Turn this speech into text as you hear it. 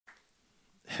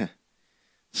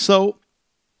So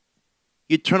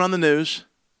you turn on the news.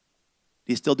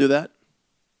 Do you still do that?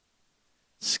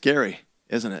 Scary,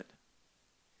 isn't it?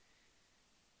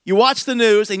 You watch the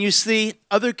news and you see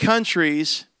other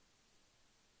countries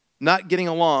not getting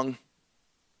along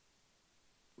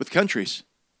with countries.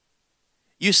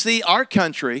 You see our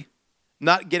country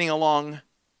not getting along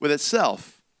with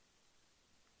itself.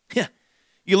 Yeah.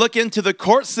 You look into the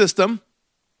court system,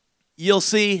 you'll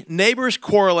see neighbors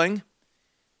quarreling,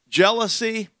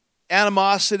 jealousy,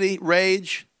 animosity,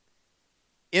 rage,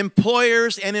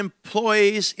 employers and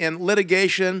employees in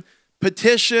litigation,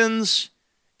 petitions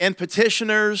and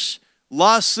petitioners,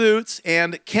 lawsuits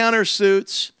and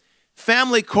countersuits,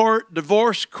 family court,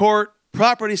 divorce court,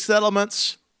 property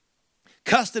settlements,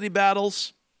 custody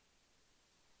battles.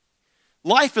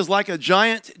 Life is like a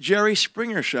giant Jerry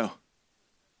Springer show.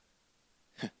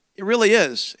 It really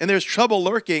is. And there's trouble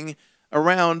lurking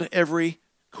around every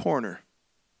corner.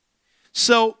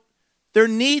 So there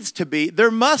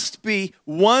must be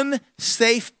one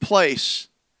safe place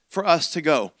for us to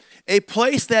go. A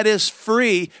place that is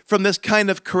free from this kind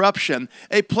of corruption.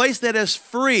 A place that is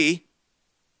free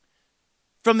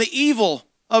from the evil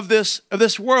of this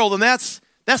world. And that's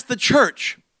the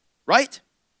church, right?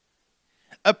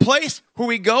 A place where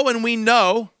we go and we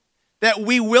know that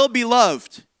we will be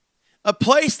loved. A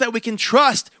place that we can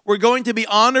trust we're going to be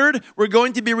honored, we're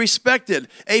going to be respected.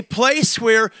 A place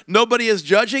where nobody is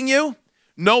judging you,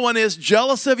 no one is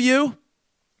jealous of you,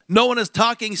 no one is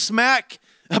talking smack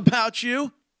about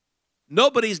you.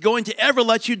 Nobody's going to ever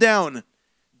let you down.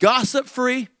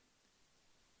 Gossip-free,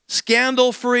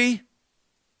 scandal-free,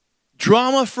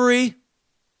 drama-free.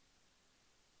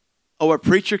 Oh, a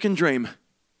preacher can dream.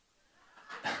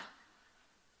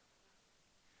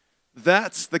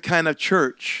 That's the kind of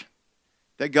church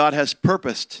that God has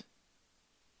purposed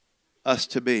us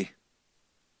to be.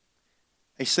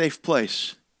 A safe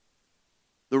place.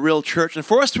 The real church. And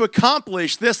for us to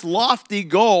accomplish this lofty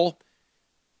goal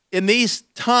in these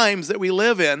times that we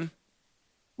live in,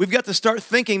 we've got to start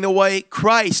thinking the way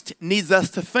Christ needs us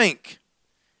to think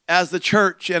as the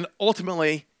church and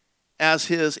ultimately as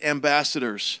his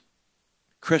ambassadors,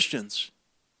 Christians.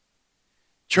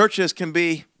 Churches can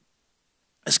be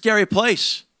a scary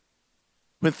place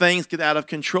when things get out of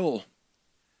control.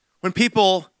 When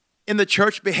people in the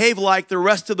church behave like the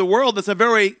rest of the world, it's a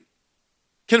very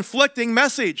conflicting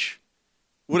message.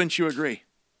 Wouldn't you agree?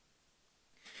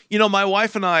 You know, my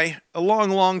wife and I, a long,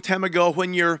 long time ago,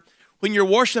 when your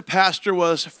worship pastor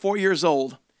was 4 years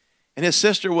old and his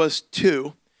sister was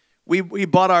 2, we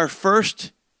bought our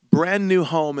first brand new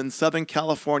home in Southern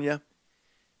California.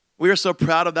 We were so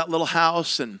proud of that little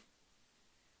house, and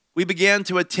we began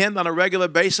to attend on a regular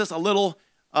basis a little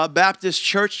Baptist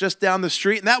church just down the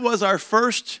street. And that was our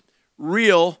first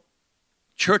real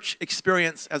church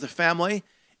experience as a family.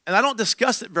 And I don't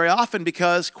discuss it very often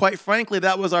because, quite frankly,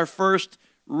 that was our first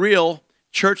real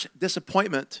church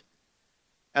disappointment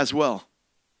as well.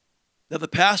 Now, the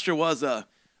pastor was a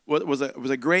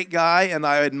great guy, and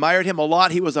I admired him a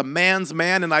lot. He was a man's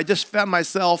man, and I just found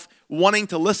myself wanting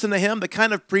to listen to him, the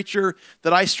kind of preacher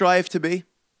that I strive to be.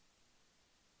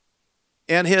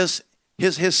 And his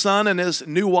son and his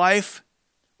new wife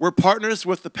were partners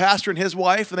with the pastor and his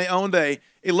wife, and they owned a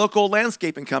local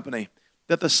landscaping company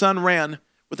that the son ran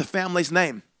with the family's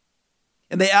name.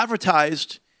 And they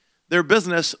advertised their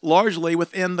business largely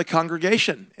within the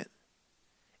congregation.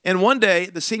 And one day,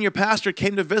 the senior pastor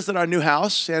came to visit our new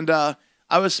house, and I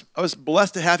was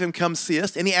blessed to have him come see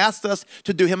us, and he asked us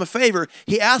to do him a favor.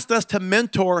 He asked us to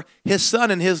mentor his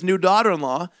son and his new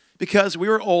daughter-in-law, because we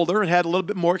were older and had a little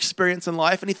bit more experience in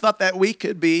life, and he thought that we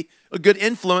could be a good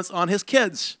influence on his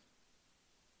kids.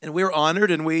 And we were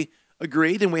honored, and we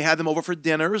agreed, and we had them over for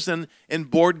dinners and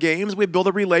board games. We built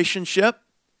a relationship.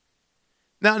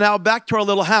 Now back to our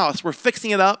little house. We're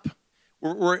fixing it up.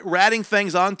 We're adding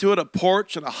things onto it, a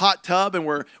porch and a hot tub, and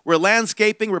we're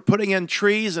landscaping. We're putting in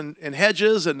trees and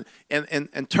hedges and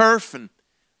turf and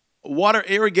water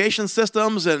irrigation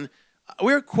systems, and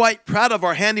we're quite proud of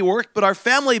our handiwork, but our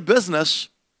family business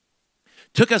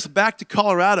took us back to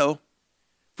Colorado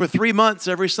for 3 months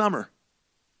every summer,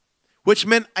 which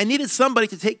meant I needed somebody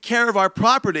to take care of our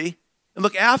property and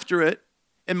look after it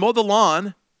and mow the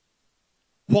lawn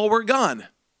while we're gone.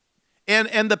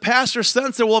 And the pastor's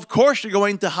son said, well, of course you're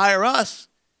going to hire us.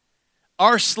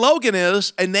 Our slogan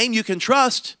is, a name you can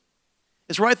trust.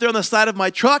 It's right there on the side of my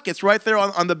truck. It's right there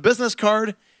on the business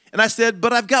card. And I said,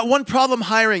 but I've got one problem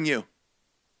hiring you.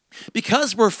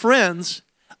 Because we're friends,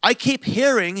 I keep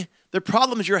hearing the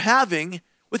problems you're having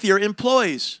with your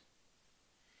employees.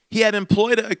 He had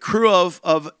employed a crew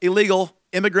of illegal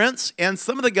immigrants, and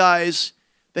some of the guys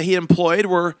that he employed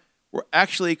were were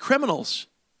actually criminals.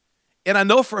 And I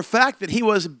know for a fact that he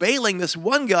was bailing this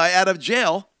one guy out of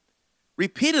jail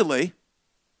repeatedly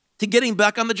to get him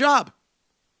back on the job.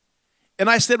 And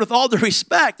I said, with all due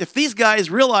respect, if these guys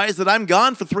realize that I'm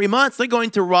gone for 3 months, they're going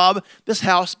to rob this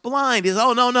house blind. He said,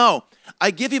 oh, no.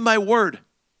 I give you my word.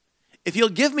 If you'll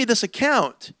give me this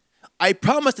account, I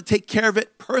promise to take care of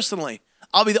it personally.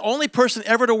 I'll be the only person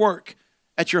ever to work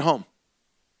at your home.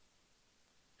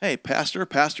 Hey,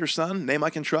 pastor's son, name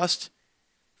I can trust,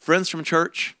 friends from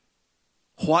church,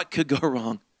 what could go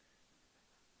wrong?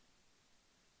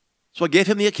 So I gave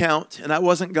him the account, and I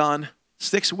wasn't gone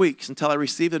 6 weeks until I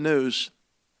received the news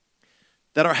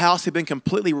that our house had been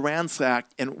completely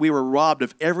ransacked and we were robbed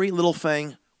of every little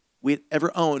thing we'd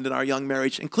ever owned in our young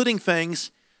marriage, including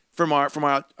things from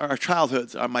our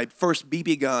childhoods, my first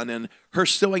BB gun and her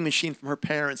sewing machine from her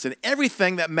parents, and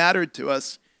everything that mattered to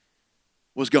us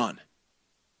was gone.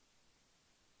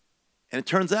 And it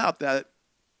turns out that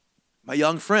my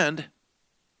young friend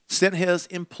sent his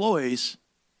employees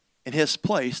in his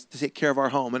place to take care of our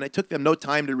home. And it took them no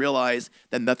time to realize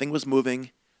that nothing was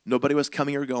moving, nobody was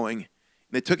coming or going. And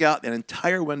they took out an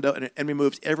entire window and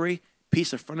removed every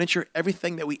piece of furniture,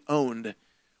 everything that we owned.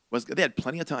 They had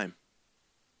plenty of time.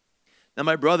 Now,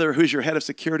 my brother, who's your head of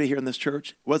security here in this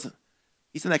church,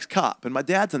 he's an ex-cop, and my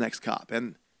dad's an ex-cop.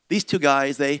 And these two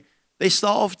guys, they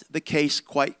solved the case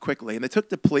quite quickly. And they took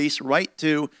the police right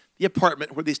to the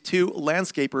apartment where these two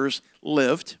landscapers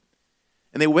lived.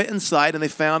 And they went inside and they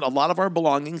found a lot of our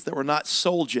belongings that were not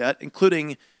sold yet,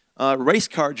 including race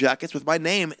car jackets with my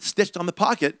name stitched on the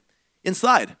pocket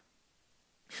inside.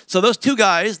 So those two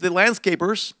guys, the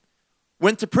landscapers,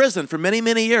 went to prison for many,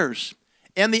 many years.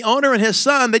 And the owner and his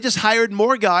son, they just hired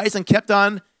more guys and kept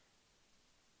on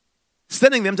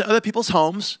sending them to other people's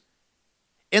homes.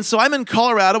 And so I'm in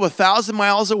Colorado, 1,000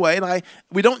 miles away, and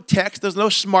we don't text. There's no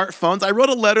smartphones. I wrote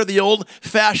a letter the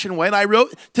old-fashioned way, and I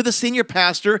wrote to the senior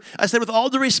pastor. I said, with all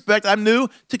due respect, I'm new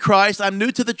to Christ. I'm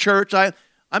new to the church.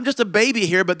 I'm just a baby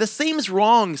here, but this seems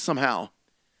wrong somehow,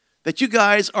 that you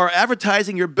guys are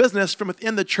advertising your business from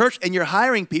within the church, and you're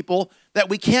hiring people that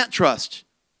we can't trust.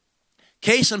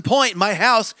 Case in point, my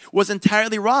house was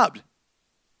entirely robbed.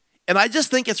 And I just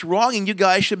think it's wrong, and you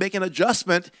guys should make an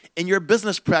adjustment in your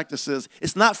business practices.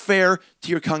 It's not fair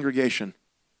to your congregation.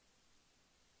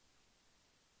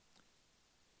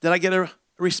 Did I get a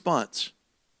response?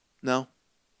 No.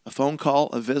 A phone call,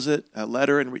 a visit, a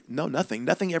letter, no, nothing.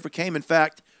 Nothing ever came. In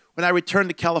fact, when I returned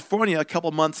to California a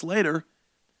couple months later,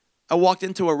 I walked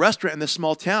into a restaurant in this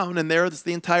small town, and there was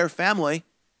the entire family,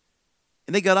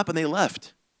 and they got up and they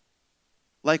left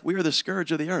like we were the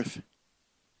scourge of the earth.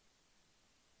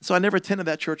 So I never attended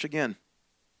that church again.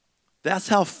 That's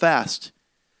how fast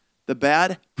the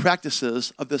bad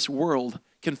practices of this world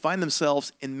can find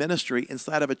themselves in ministry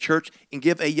inside of a church and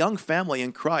give a young family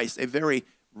in Christ a very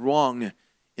wrong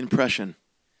impression.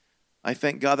 I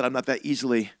thank God that I'm not that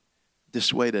easily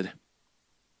dissuaded.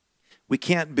 We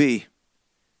can't be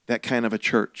that kind of a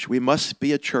church. We must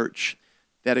be a church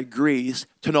that agrees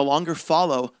to no longer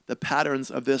follow the patterns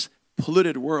of this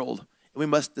polluted world, and we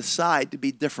must decide to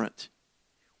be different.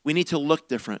 We need to look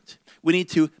different. We need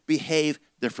to behave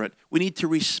different. We need to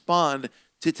respond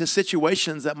to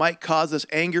situations that might cause us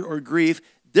anger or grief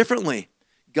differently.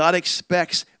 God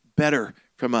expects better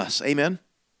from us. Amen?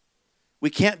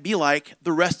 We can't be like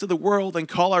the rest of the world and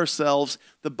call ourselves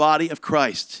the body of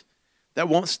Christ. That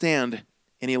won't stand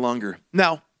any longer.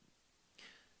 Now,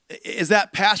 is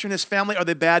that pastor and his family, are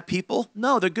they bad people?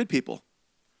 No, they're good people.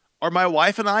 Are my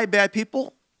wife and I bad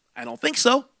people? I don't think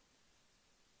so.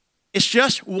 It's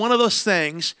just one of those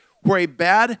things where a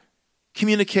bad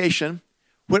communication,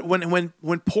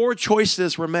 when poor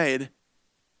choices were made,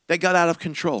 they got out of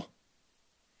control.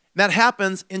 That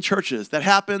happens in churches. That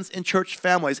happens in church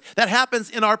families. That happens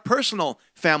in our personal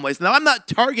families. Now, I'm not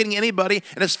targeting anybody,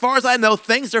 and as far as I know,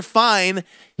 things are fine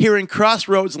here in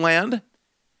Crossroads land.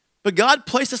 But God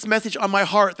placed this message on my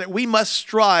heart that we must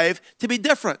strive to be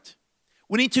different.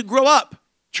 We need to grow up,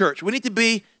 church. We need to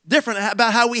be different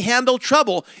about how we handle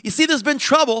trouble. You see, there's been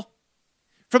trouble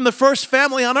from the first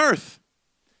family on earth.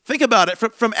 Think about it.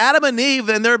 From Adam and Eve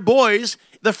and their boys,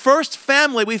 the first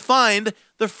family, we find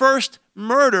the first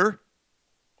murder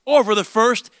over the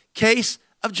first case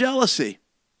of jealousy.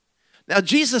 Now,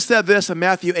 Jesus said this in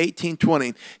Matthew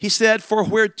 18:20. He said, "For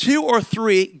where 2 or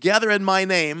 3 gather in my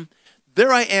name,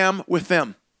 there I am with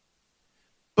them."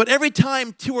 But every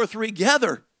time 2 or 3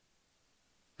 gather,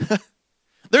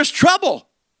 there's trouble.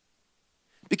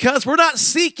 Because we're not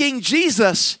seeking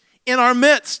Jesus in our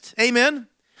midst. Amen?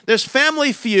 There's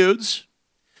family feuds.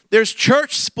 There's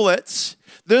church splits.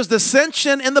 There's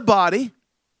dissension in the body.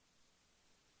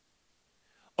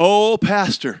 "Oh,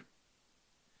 pastor."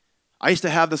 I used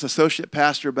to have this associate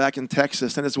pastor back in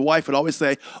Texas, and his wife would always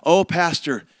say, "Oh,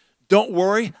 pastor, don't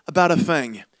worry about a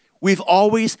thing. We've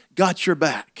always got your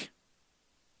back."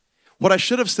 What I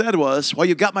should have said was, "Well,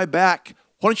 you've got my back.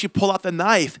 Why don't you pull out the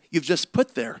knife you've just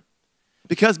put there?"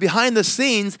 Because behind the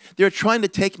scenes, they're trying to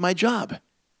take my job.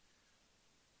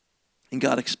 And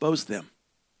God exposed them.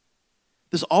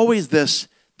 There's always this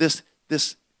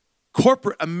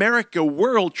corporate America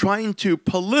world trying to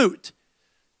pollute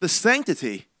the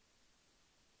sanctity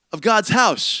of God's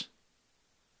house,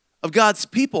 of God's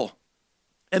people.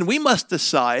 And we must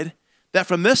decide that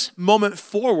from this moment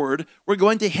forward, we're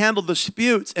going to handle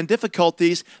disputes and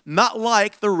difficulties not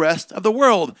like the rest of the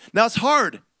world. Now, it's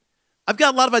hard. I've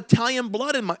got a lot of Italian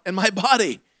blood in my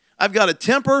body. I've got a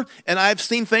temper, and I've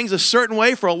seen things a certain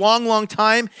way for a long, long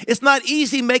time. It's not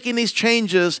easy making these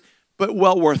changes, but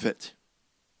well worth it.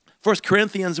 1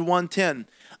 Corinthians 1:10,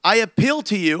 "I appeal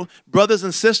to you, brothers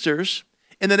and sisters,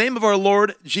 in the name of our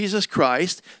Lord Jesus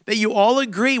Christ, that you all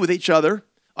agree with each other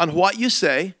on what you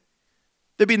say.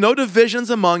 There be no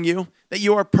divisions among you, that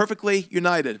you are perfectly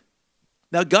united."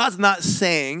 Now, God's not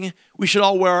saying we should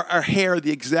all wear our hair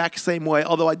the exact same way,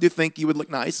 although I do think you would look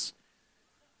nice.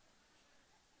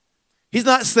 He's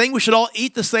not saying we should all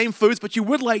eat the same foods, but you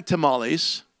would like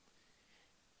tamales.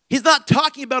 He's not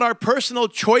talking about our personal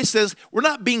choices. We're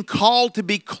not being called to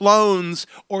be clones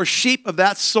or sheep of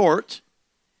that sort.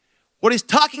 What he's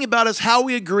talking about is how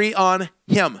we agree on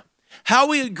him, how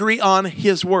we agree on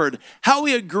his word, how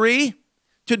we agree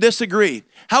to disagree,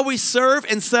 how we serve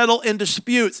and settle in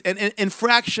disputes and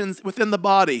infractions within the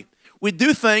body. We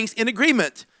do things in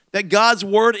agreement that God's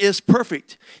word is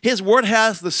perfect. His word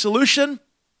has the solution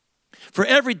for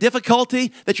every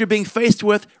difficulty that you're being faced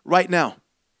with right now.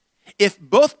 If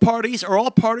both parties or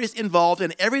all parties involved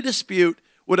in every dispute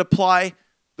would apply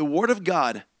the word of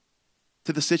God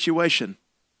to the situation,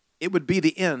 it would be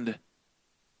the end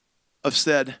of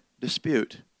said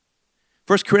dispute.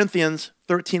 1 Corinthians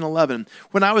 13:11.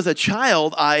 "When I was a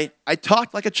child, I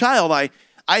talked like a child.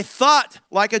 I thought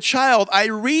like a child. I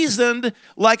reasoned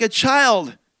like a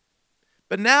child.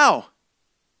 But now,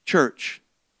 church,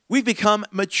 we've become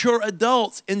mature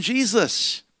adults in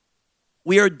Jesus.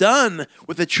 We are done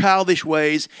with the childish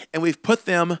ways, and we've put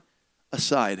them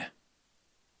aside."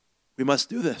 We must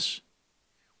do this.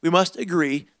 We must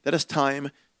agree that it's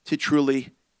time to truly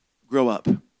grow up.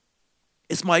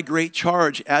 It's my great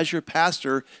charge as your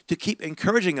pastor to keep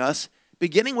encouraging us,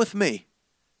 beginning with me,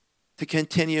 to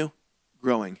continue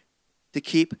growing, to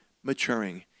keep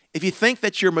maturing. If you think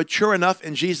that you're mature enough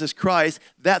in Jesus Christ,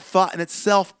 that thought in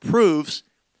itself proves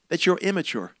that you're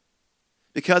immature.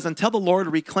 Because until the Lord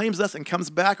reclaims us and comes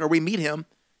back or we meet him,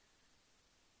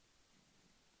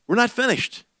 we're not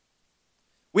finished.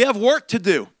 We have work to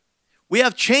do. We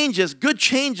have changes, good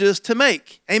changes to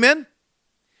make. Amen?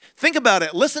 Think about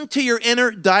it. Listen to your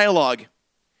inner dialogue.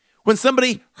 When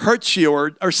somebody hurts you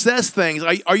or says things,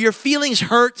 are your feelings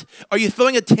hurt? Are you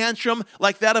throwing a tantrum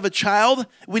like that of a child?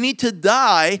 We need to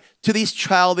die to these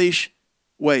childish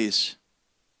ways.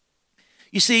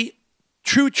 You see,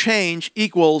 true change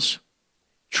equals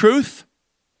truth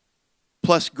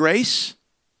plus grace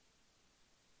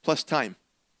plus time.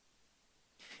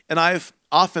 And I've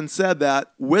often said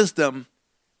that wisdom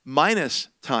minus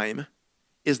time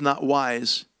is not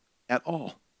wise at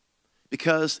all.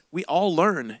 Because we all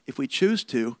learn, if we choose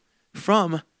to,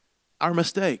 from our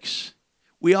mistakes.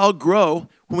 We all grow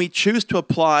when we choose to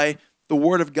apply the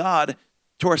Word of God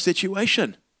to our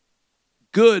situation.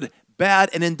 Good, bad,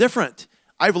 and indifferent.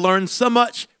 I've learned so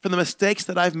much from the mistakes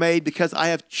that I've made because I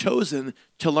have chosen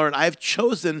to learn. I have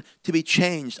chosen to be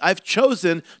changed. I've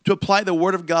chosen to apply the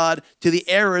Word of God to the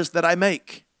errors that I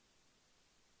make.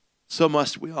 So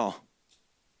must we all.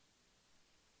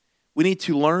 We need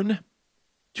to learn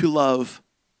to love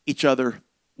each other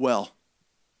well.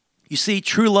 You see,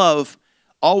 true love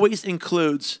always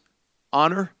includes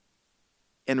honor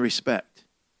and respect.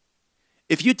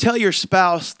 If you tell your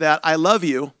spouse that I love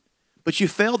you, but you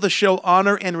fail to show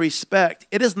honor and respect,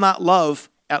 it is not love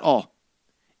at all.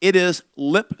 It is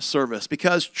lip service,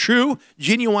 because true,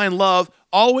 genuine love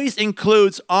always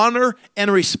includes honor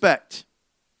and respect.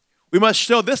 We must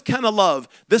show this kind of love,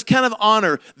 this kind of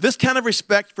honor, this kind of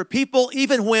respect for people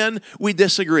even when we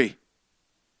disagree.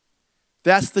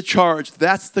 That's the charge,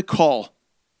 that's the call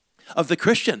of the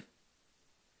Christian.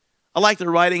 I like the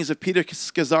writings of Peter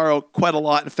Scazzaro quite a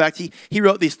lot. In fact, he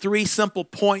wrote these 3 simple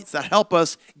points that help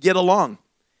us get along.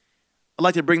 I'd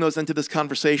like to bring those into this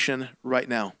conversation right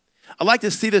now. I'd like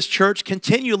to see this church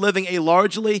continue living a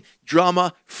largely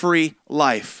drama-free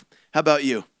life. How about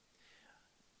you?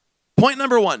 Point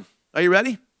number 1. Are you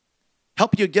ready?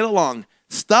 Help you get along.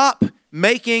 Stop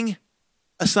making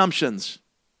assumptions.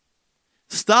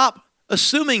 Stop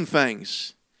assuming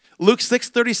things. Luke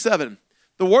 6:37,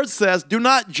 the word says, do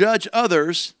not judge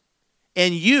others,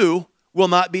 and you will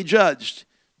not be judged.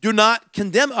 Do not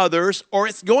condemn others, or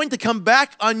it's going to come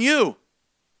back on you.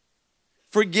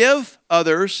 Forgive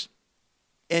others,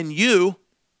 and you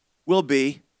will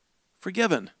be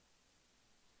forgiven.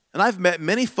 And I've met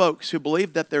many folks who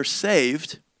believe that they're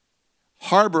saved,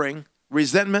 harboring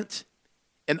resentment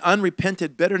and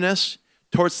unrepented bitterness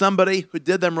towards somebody who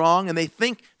did them wrong, and they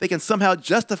think they can somehow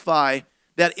justify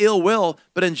that ill will,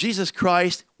 but in Jesus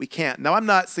Christ, we can't. Now, I'm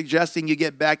not suggesting you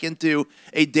get back into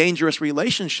a dangerous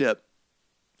relationship,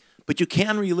 but you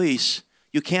can release,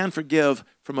 you can forgive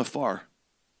from afar.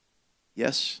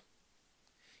 Yes?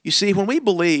 You see, when we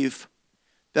believe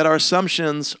that our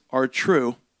assumptions are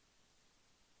true,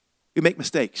 we make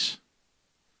mistakes.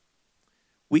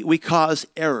 We cause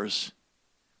errors.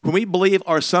 When we believe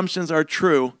our assumptions are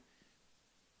true,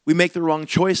 we make the wrong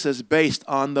choices based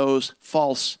on those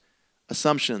false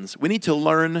assumptions. We need to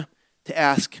learn to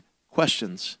ask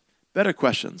questions, better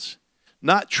questions.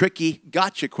 Not tricky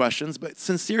gotcha questions, but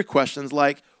sincere questions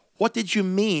like, what did you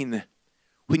mean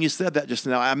when you said that just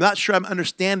now? I'm not sure I'm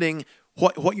understanding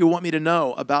what you want me to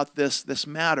know about this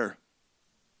matter.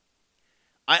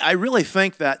 I really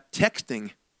think that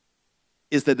texting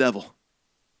is the devil.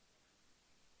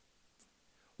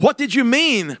 What did you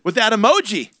mean with that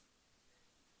emoji?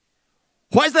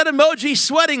 Why is that emoji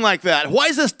sweating like that? Why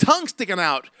is this tongue sticking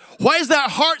out? Why is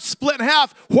that heart split in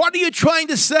half? What are you trying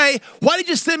to say? Why did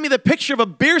you send me the picture of a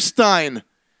beer stein?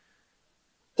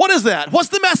 What is that? What's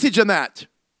the message in that?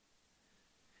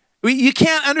 You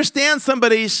can't understand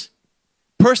somebody's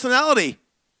personality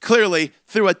clearly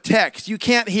through a text. You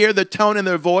can't hear the tone in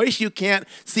their voice. You can't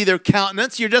see their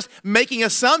countenance. You're just making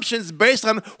assumptions based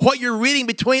on what you're reading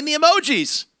between the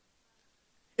emojis.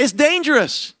 It's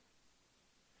dangerous.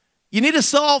 You need to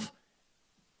solve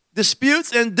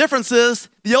disputes and differences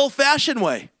the old-fashioned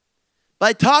way,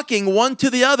 by talking one to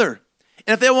the other.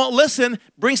 And if they won't listen,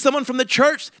 bring someone from the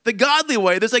church the godly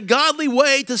way. There's a godly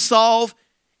way to solve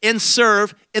and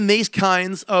serve in these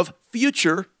kinds of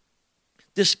future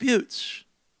disputes.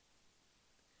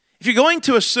 If you're going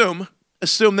to assume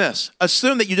this.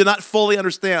 Assume that you do not fully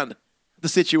understand the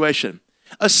situation.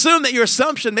 Assume that your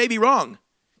assumption may be wrong.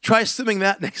 Try assuming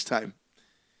that next time.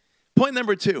 Point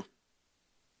number 2.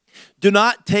 Do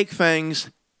not take things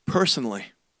personally.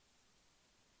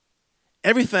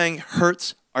 Everything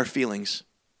hurts our feelings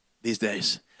these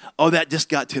days. Oh, that just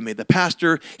got to me. The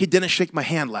pastor, he didn't shake my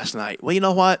hand last night. Well, you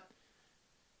know what?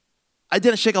 I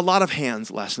didn't shake a lot of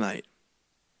hands last night.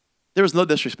 There was no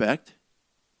disrespect.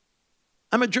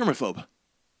 I'm a germaphobe.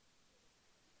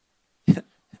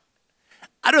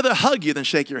 I'd rather hug you than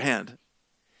shake your hand.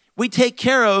 We take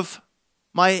care of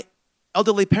my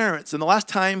elderly parents. And the last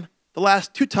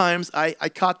 2 times I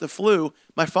caught the flu,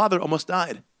 my father almost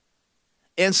died.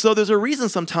 And so there's a reason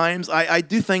sometimes I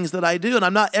do things that I do, and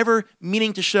I'm not ever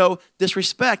meaning to show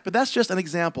disrespect, but that's just an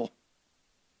example.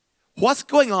 What's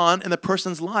going on in the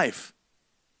person's life?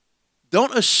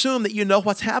 Don't assume that you know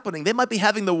what's happening. They might be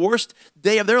having the worst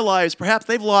day of their lives. Perhaps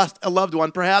they've lost a loved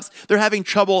one. Perhaps they're having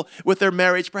trouble with their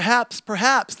marriage. Perhaps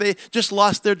they just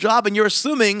lost their job, and you're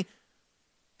assuming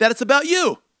that it's about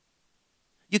you.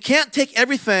 You can't take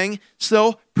everything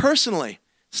so personally.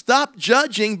 Stop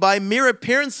judging by mere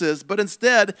appearances, but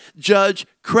instead judge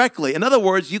correctly. In other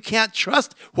words, you can't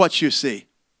trust what you see.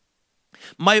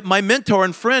 My mentor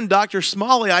and friend, Dr.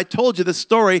 Smalley, I told you this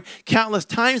story countless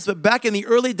times, but back in the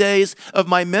early days of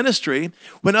my ministry,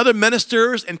 when other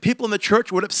ministers and people in the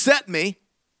church would upset me,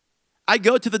 I'd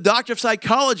go to the doctor of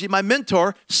psychology, my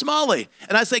mentor, Smalley,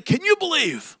 and I'd say, can you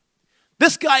believe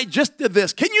this guy just did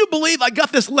this? Can you believe I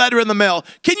got this letter in the mail?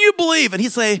 Can you believe? And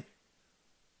he'd say,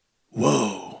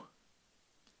 whoa.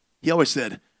 He always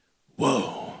said,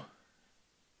 whoa.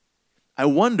 I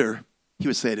wonder, he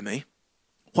would say to me,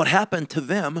 what happened to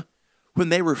them when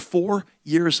they were 4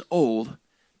 years old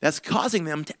that's causing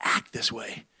them to act this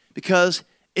way? Because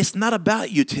it's not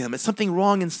about you, Tim. It's something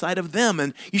wrong inside of them,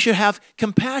 and you should have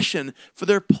compassion for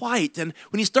their plight. And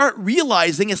when you start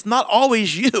realizing it's not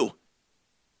always you,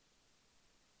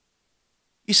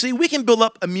 you see, we can build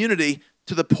up immunity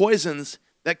to the poisons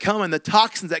that come and the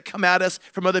toxins that come at us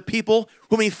from other people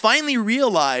when we finally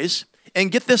realize and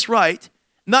get this right,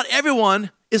 not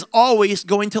everyone is always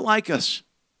going to like us.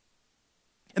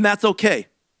 And that's okay.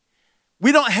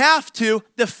 We don't have to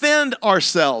defend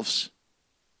ourselves.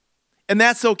 And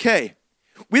that's okay.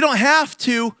 We don't have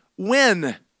to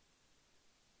win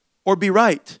or be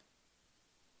right.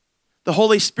 The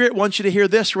Holy Spirit wants you to hear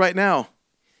this right now.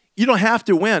 You don't have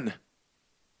to win.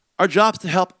 Our job's to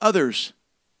help others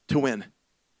to win.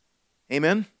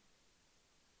 Amen?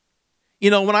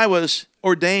 You know, when I was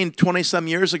ordained 20-some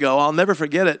years ago, I'll never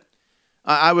forget it.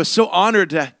 I was so honored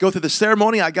to go through the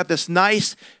ceremony. I got this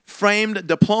nice framed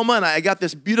diploma, and I got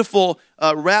this beautiful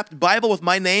wrapped Bible with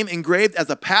my name engraved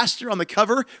as a pastor on the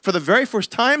cover for the very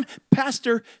first time,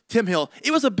 Pastor Tim Hill.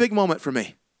 It was a big moment for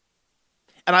me.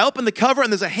 And I opened the cover,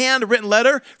 and there's a handwritten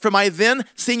letter from my then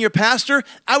senior pastor.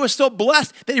 I was so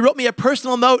blessed that he wrote me a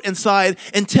personal note inside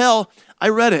until I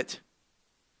read it.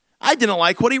 I didn't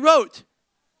like what he wrote.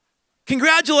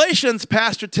 Congratulations,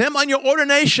 Pastor Tim, on your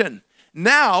ordination.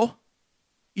 Now,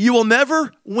 you will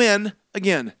never win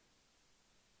again.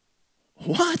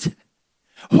 What?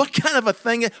 What kind of a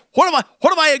thing? What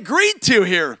have I agreed to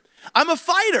here? I'm a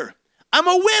fighter. I'm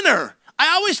a winner.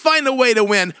 I always find a way to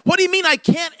win. What do you mean I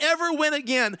can't ever win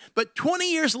again? But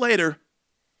 20 years later,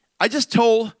 I just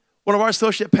told one of our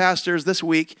associate pastors this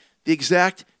week the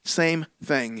exact same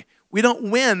thing. We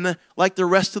don't win like the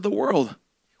rest of the world.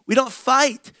 We don't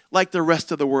fight like the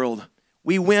rest of the world.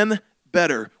 We win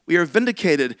better. We are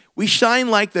vindicated. We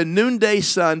shine like the noonday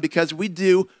sun because we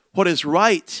do what is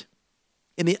right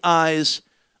in the eyes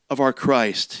of our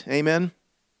Christ. Amen?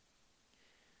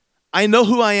 I know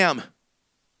who I am.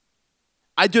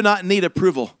 I do not need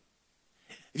approval.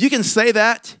 If you can say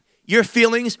that, your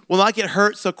feelings will not get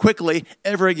hurt so quickly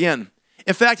ever again.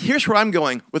 In fact, here's where I'm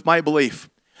going with my belief.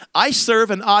 I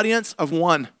serve an audience of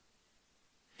one.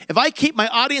 If I keep my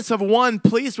audience of one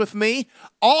pleased with me,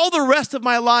 all the rest of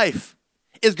my life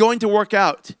is going to work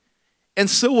out. And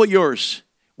so will yours.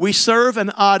 We serve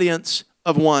an audience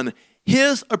of one.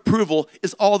 His approval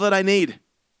is all that I need.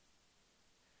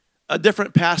 A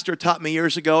different pastor taught me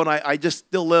years ago, and I just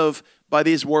still live by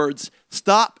these words.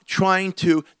 Stop trying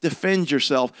to defend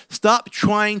yourself. Stop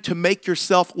trying to make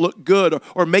yourself look good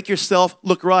or make yourself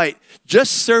look right.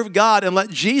 Just serve God and let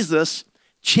Jesus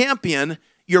champion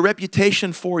your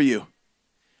reputation for you.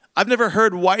 I've never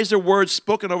heard wiser words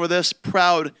spoken over this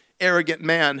proud, arrogant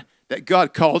man that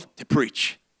God called to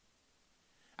preach.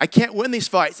 I can't win these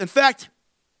fights. In fact,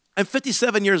 I'm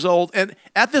 57 years old, and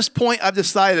at this point, I've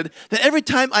decided that every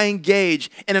time I engage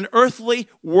in an earthly,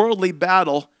 worldly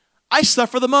battle, I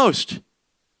suffer the most.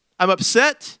 I'm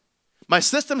upset. My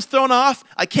system's thrown off.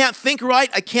 I can't think right.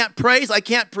 I can't praise. I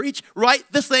can't preach right.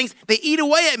 These things, they eat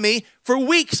away at me for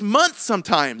weeks, months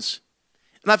sometimes.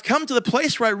 And I've come to the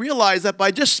place where I realize that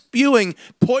by just spewing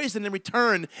poison in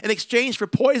return, in exchange for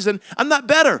poison, I'm not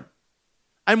better.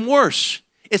 I'm worse.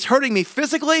 It's hurting me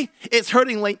physically. It's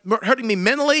hurting me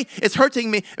mentally. It's hurting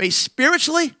me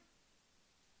spiritually.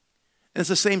 And it's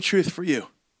the same truth for you.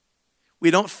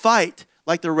 We don't fight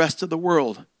like the rest of the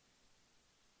world.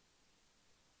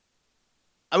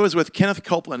 I was with Kenneth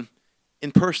Copeland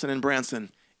in person in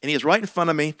Branson, and he was right in front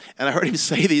of me, and I heard him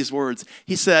say these words.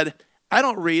 He said, I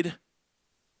don't read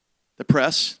the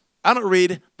press. I don't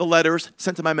read the letters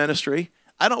sent to my ministry.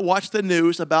 I don't watch the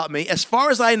news about me. As far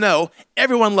as I know,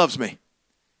 everyone loves me.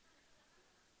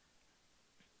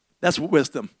 That's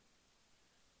wisdom.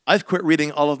 I've quit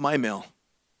reading all of my mail.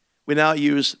 We now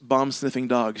use bomb-sniffing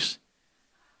dogs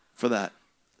for that.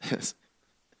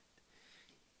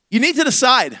 You need to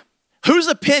decide whose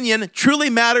opinion truly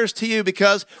matters to you,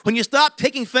 because when you stop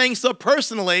taking things so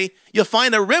personally, you'll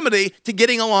find a remedy to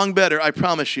getting along better, I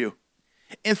promise you.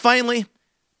 And finally,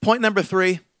 point number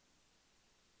 3.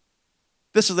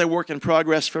 This is a work in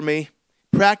progress for me.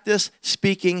 Practice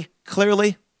speaking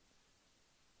clearly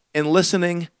and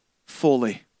listening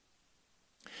fully.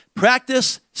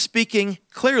 Practice speaking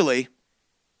clearly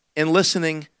and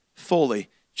listening fully.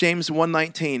 James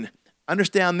 1:19.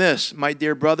 Understand this, my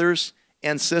dear brothers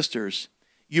and sisters.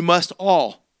 You must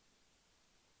all,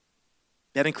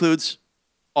 that includes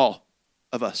all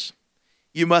of us,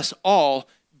 you must all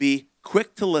be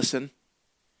quick to listen,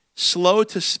 slow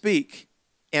to speak,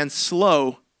 and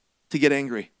slow to get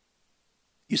angry.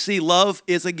 You see, love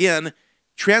is again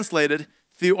translated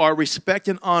through our respect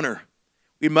and honor.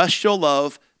 We must show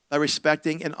love by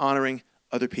respecting and honoring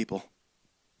other people.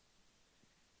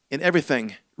 And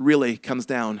everything really comes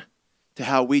down to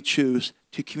how we choose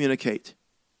to communicate.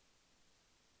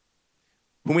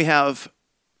 When we have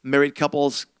married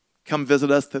couples come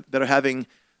visit us that are having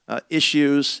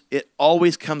issues, it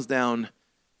always comes down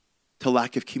to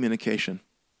lack of communication.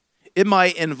 It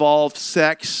might involve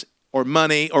sex or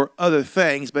money or other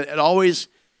things, but it always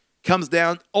comes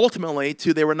down ultimately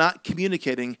to they were not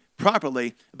communicating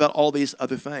properly about all these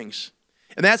other things.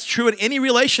 And that's true in any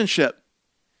relationship.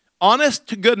 Honest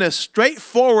to goodness,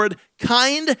 straightforward,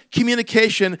 kind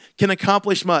communication can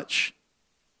accomplish much.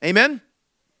 Amen?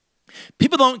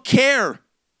 People don't care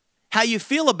how you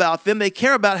feel about them. They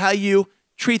care about how you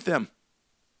treat them.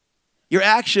 Your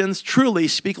actions truly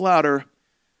speak louder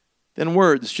than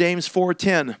words. James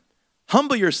 4:10.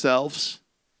 Humble yourselves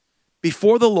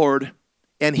before the Lord,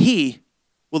 and he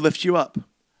will lift you up.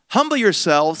 Humble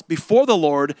yourselves before the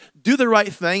Lord, do the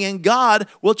right thing, and God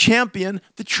will champion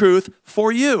the truth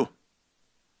for you.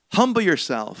 Humble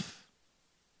yourself.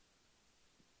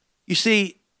 You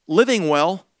see, living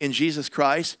well in Jesus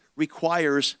Christ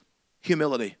requires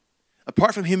humility.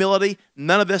 Apart from humility,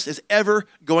 none of this is ever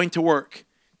going to work.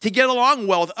 To get along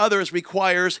well with others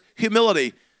requires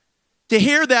humility. To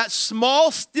hear that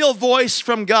small, still voice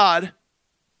from God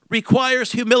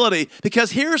requires humility,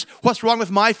 because here's what's wrong with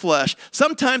my flesh.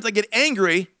 Sometimes I get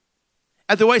angry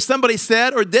at the way somebody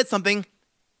said or did something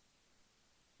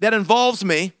that involves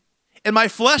me, and my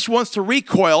flesh wants to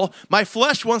recoil. My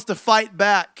flesh wants to fight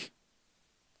back.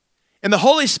 And the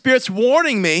Holy Spirit's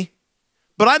warning me,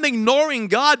 but I'm ignoring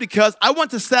God because I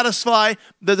want to satisfy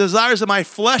the desires of my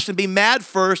flesh and be mad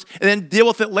first and then deal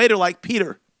with it later like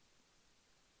Peter.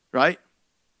 Right?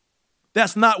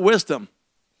 That's not wisdom.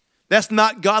 That's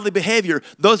not godly behavior.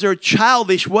 Those are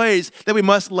childish ways that we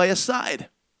must lay aside.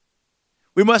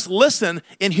 We must listen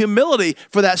in humility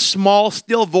for that small,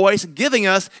 still voice giving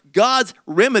us God's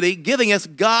remedy, giving us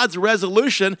God's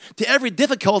resolution to every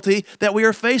difficulty that we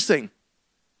are facing.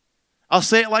 I'll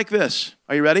say it like this.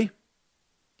 Are you ready?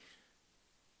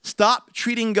 Stop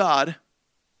treating God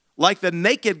like the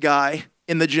naked guy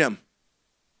in the gym.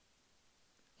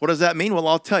 What does that mean? Well,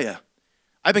 I'll tell you.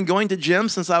 I've been going to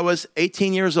gyms since I was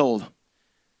 18 years old.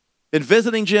 Been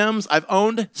visiting gyms. I've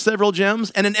owned several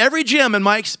gyms. And in every gym, in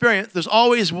my experience, there's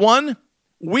always one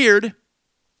weird,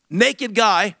 naked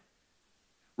guy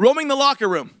roaming the locker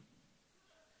room.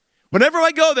 Whenever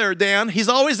I go there, Dan, he's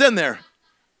always in there.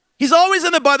 He's always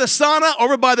in there by the sauna,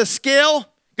 over by the scale,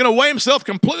 going to weigh himself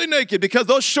completely naked because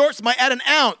those shorts might add an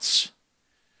ounce.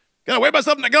 Got to weigh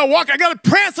myself, I got to walk, I got to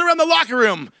prance around the locker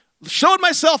room, showing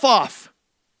myself off.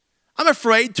 I'm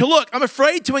afraid to look. I'm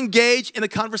afraid to engage in a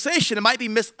conversation. It might be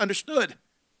misunderstood.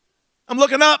 I'm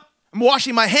looking up. I'm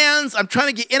washing my hands. I'm trying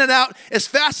to get in and out as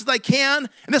fast as I can.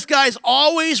 And this guy's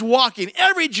always walking.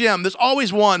 Every gym, there's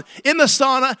always one. In the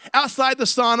sauna, outside the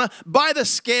sauna, by the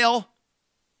scale.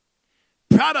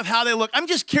 Proud of how they look. I'm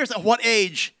just curious at what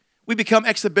age we become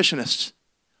exhibitionists.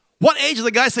 What age does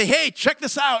the guy say, hey, check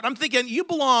this out? I'm thinking, you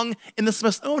belong in the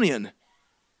Smithsonian.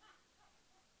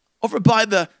 Over by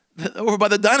the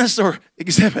dinosaur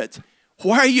exhibit.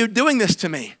 Why are you doing this to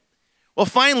me? Well,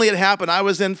 finally it happened. I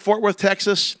was in Fort Worth,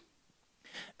 Texas,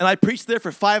 and I preached there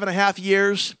for 5.5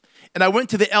 years. And I went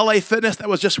to the LA Fitness that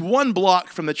was just one block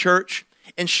from the church.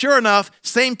 And sure enough,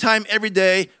 same time every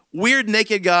day, weird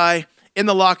naked guy in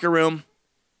the locker room.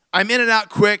 I'm in and out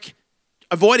quick,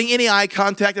 avoiding any eye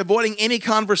contact, avoiding any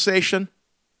conversation.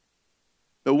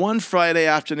 But one Friday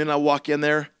afternoon, I walk in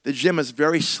there. The gym is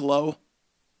very slow.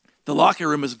 The locker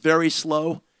room is very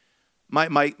slow.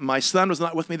 My son was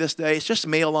not with me this day. It's just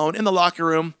me alone in the locker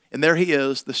room. And there he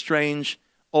is, the strange,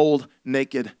 old,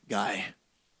 naked guy.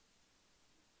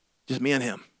 Just me and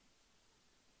him.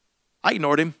 I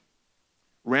ignored him,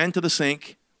 ran to the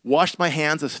sink, washed my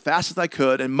hands as fast as I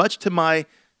could, and much to my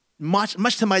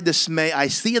dismay, I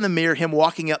see in the mirror him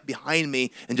walking up behind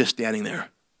me and just standing there.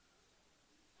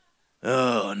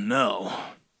 Oh, no.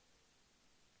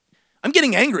 I'm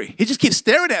getting angry. He just keeps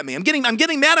staring at me. I'm getting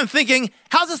mad. I'm thinking,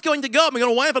 how's this going to go? Am I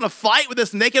going to wind up in a fight with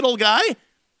this naked old guy?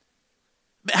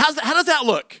 How does that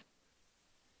look?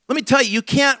 Let me tell you, you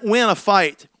can't win a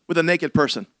fight with a naked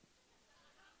person.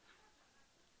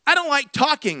 I don't like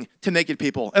talking to naked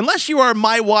people. Unless you are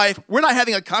my wife, we're not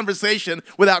having a conversation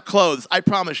without clothes, I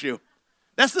promise you.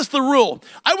 That's just the rule.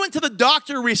 I went to the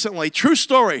doctor recently, true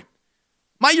story.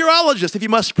 My urologist, if you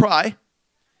must pry.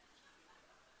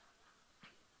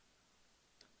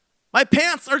 My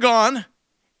pants are gone,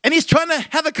 and he's trying to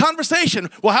have a conversation.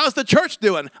 Well, how's the church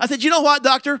doing? I said, you know what,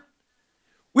 doctor?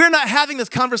 We're not having this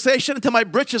conversation until my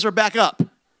britches are back up.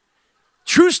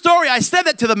 True story, I said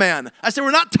that to the man. I said,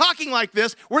 we're not talking like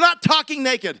this. We're not talking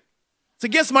naked. It's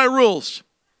against my rules.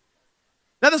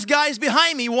 Now this guy is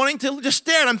behind me wanting to just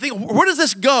stare, and I'm thinking, where does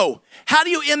this go? How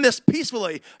do you end this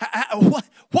peacefully?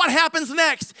 What happens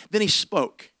next? Then he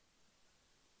spoke.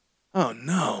 Oh,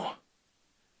 no.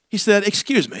 He said,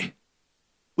 excuse me,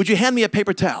 would you hand me a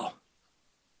paper towel?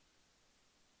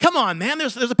 Come on, man,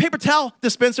 there's a paper towel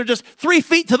dispenser just 3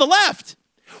 feet to the left.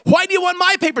 Why do you want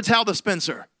my paper towel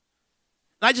dispenser?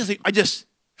 And I just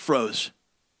froze,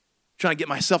 trying to get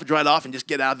myself dried off and just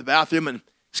get out of the bathroom. And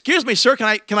excuse me, sir,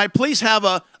 can I please have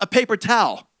a paper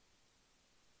towel?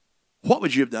 What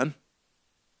would you have done?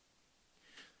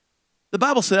 The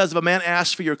Bible says if a man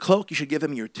asks for your cloak, you should give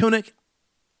him your tunic.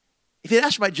 If he had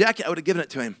asked for my jacket, I would have given it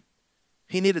to him.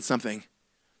 He needed something.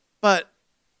 But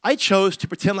I chose to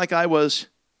pretend like I was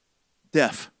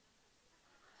deaf.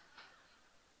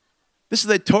 This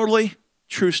is a totally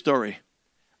true story.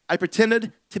 I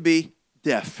pretended to be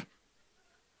deaf.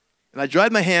 And I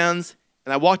dried my hands,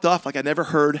 and I walked off like I never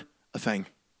heard a thing.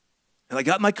 And I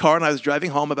got in my car, and I was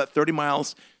driving home about 30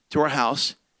 miles to our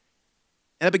house,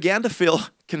 and I began to feel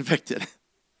convicted.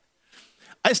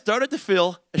 I started to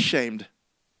feel ashamed.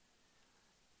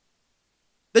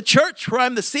 The church where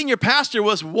I'm the senior pastor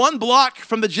was 1 block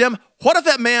from the gym. What if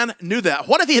that man knew that?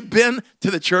 What if he had been to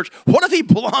the church? What if he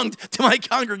belonged to my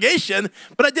congregation,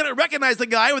 but I didn't recognize the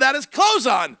guy without his clothes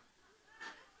on?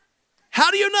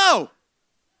 How do you know?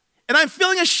 And I'm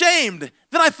feeling ashamed.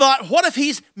 Then I thought, what if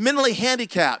he's mentally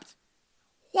handicapped?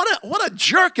 What a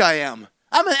jerk I am.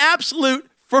 I'm an absolute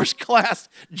first-class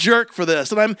jerk for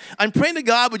this. And I'm praying to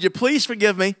God, would you please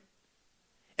forgive me?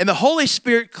 And the Holy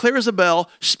Spirit, clear as a bell,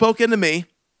 spoke into me.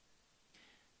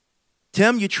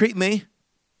 Tim, you treat me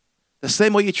the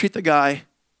same way you treat the guy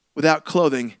without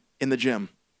clothing in the gym.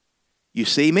 You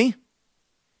see me.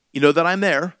 You know that I'm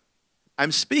there.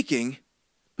 I'm speaking,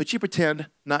 but you pretend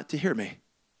not to hear me.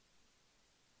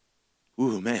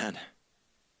 Ooh, man.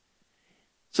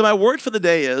 So my word for the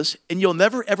day is, and you'll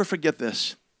never, ever forget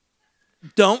this,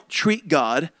 don't treat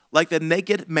God like the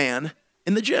naked man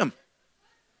in the gym.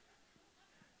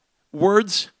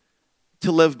 Words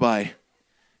to live by.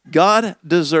 God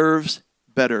deserves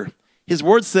better. His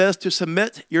word says to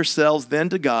submit yourselves then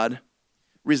to God,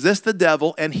 resist the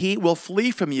devil, and he will flee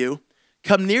from you.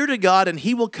 Come near to God, and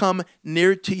he will come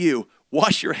near to you.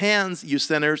 Wash your hands, you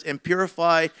sinners, and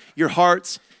purify your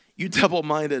hearts, you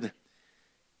double-minded.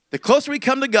 The closer we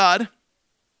come to God,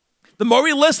 the more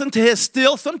we listen to his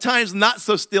still, sometimes not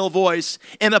so still voice,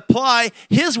 and apply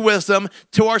his wisdom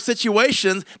to our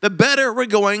situations, the better we're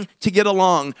going to get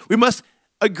along. We must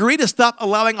agree to stop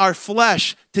allowing our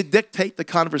flesh to dictate the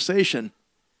conversation,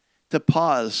 to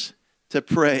pause, to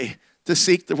pray, to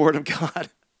seek the word of God,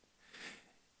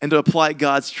 and to apply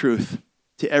God's truth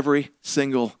to every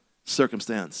single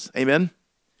circumstance. Amen?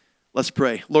 Let's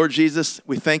pray. Lord Jesus,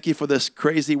 we thank you for this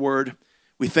crazy word.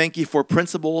 We thank you for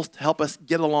principles to help us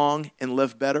get along and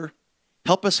live better.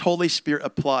 Help us, Holy Spirit,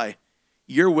 apply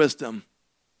your wisdom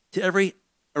to every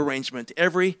arrangement, to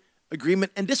every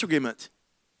agreement and disagreement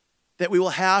that we will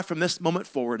have from this moment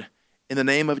forward. In the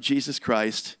name of Jesus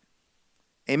Christ,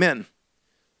 amen.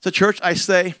 So church, I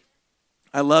say,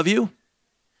 I love you.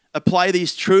 Apply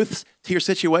these truths to your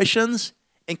situations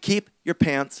and keep your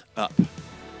pants up.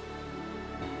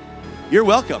 You're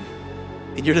welcome,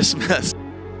 and you're dismissed.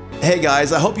 Hey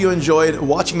guys, I hope you enjoyed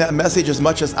watching that message as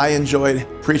much as I enjoyed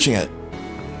preaching it.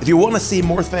 If you want to see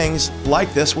more things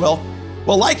like this, well,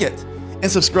 like it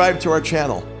and subscribe to our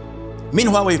channel.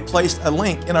 Meanwhile, we've placed a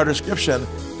link in our description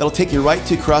that'll take you right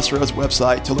to Crossroads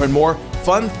website to learn more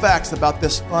fun facts about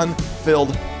this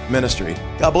fun-filled ministry.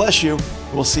 God bless you.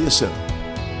 We'll see you soon.